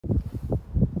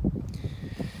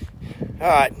All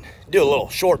right, do a little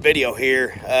short video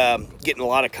here. Getting a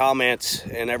lot of comments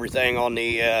and everything on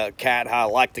the cat, how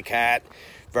I like the cat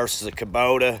versus the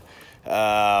Kubota.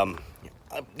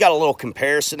 I've got a little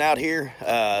comparison out here.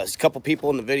 A couple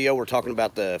people in the video were talking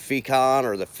about the Fecon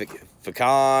or the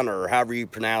Fecon or however you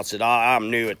pronounce it. I'm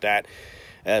new at that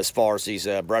as far as these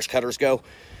brush cutters go.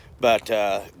 But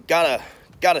got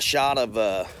a shot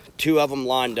of two of them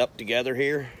lined up together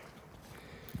here.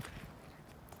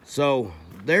 So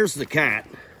there's the cat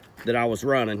that I was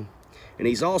running, and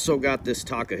he's also got this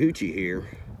Takeuchi here,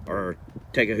 or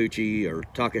Takeuchi, or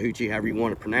Takeuchi, however you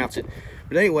want to pronounce it.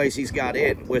 But anyways, he's got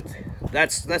it with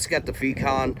that's got the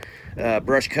Fecon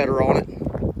brush cutter on it,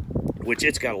 which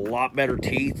it's got a lot better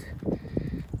teeth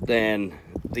than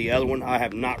the other one. I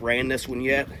have not ran this one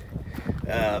yet.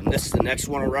 This is the next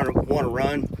one I want to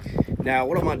run. Now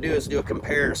what I'm going to do is do a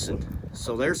comparison.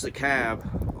 So there's the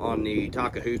cab on the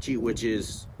Takeuchi, which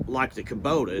is like the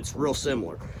Kubota. It's real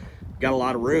similar. Got a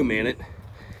lot of room in it.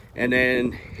 And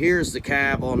then here's the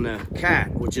cab on the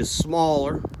cat, which is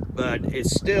smaller, but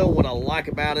it's still, what I like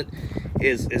about it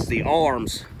is the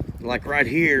arms. Like right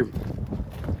here,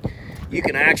 you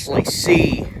can actually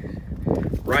see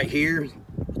right here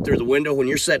through the window. When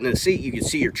you're sitting in the seat, you can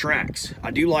see your tracks.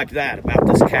 I do like that about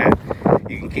this cat.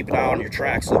 You can keep an eye on your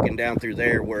tracks looking down through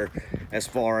there, where as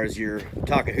far as your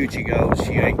Takeuchi goes,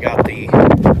 you ain't got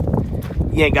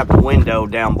the window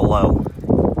down below.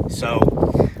 So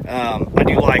I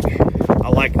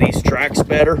like these tracks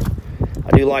better.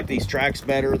 I do like these tracks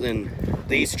better than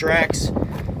these tracks.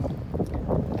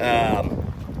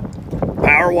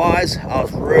 Power wise, I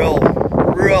was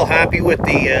real happy with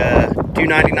the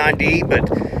 299D, but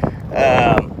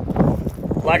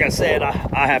like I said,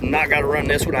 I have not got to run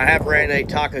this one. I have ran a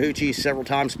Takeuchi several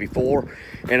times before,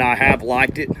 and I have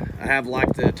liked it. I have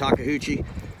liked the Takeuchi.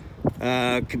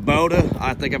 Kubota,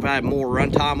 I think I've had more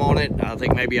runtime on it. I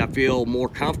think maybe I feel more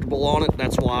comfortable on it.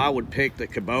 That's why I would pick the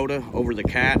Kubota over the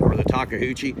cat or the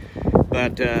Takeuchi.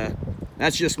 But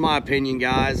that's just my opinion,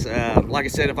 guys. Like I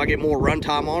said, if I get more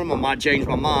runtime on them, I might change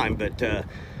my mind. But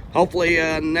hopefully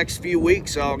next few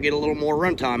weeks I'll get a little more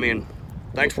runtime in.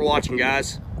 Thanks for watching,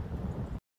 guys.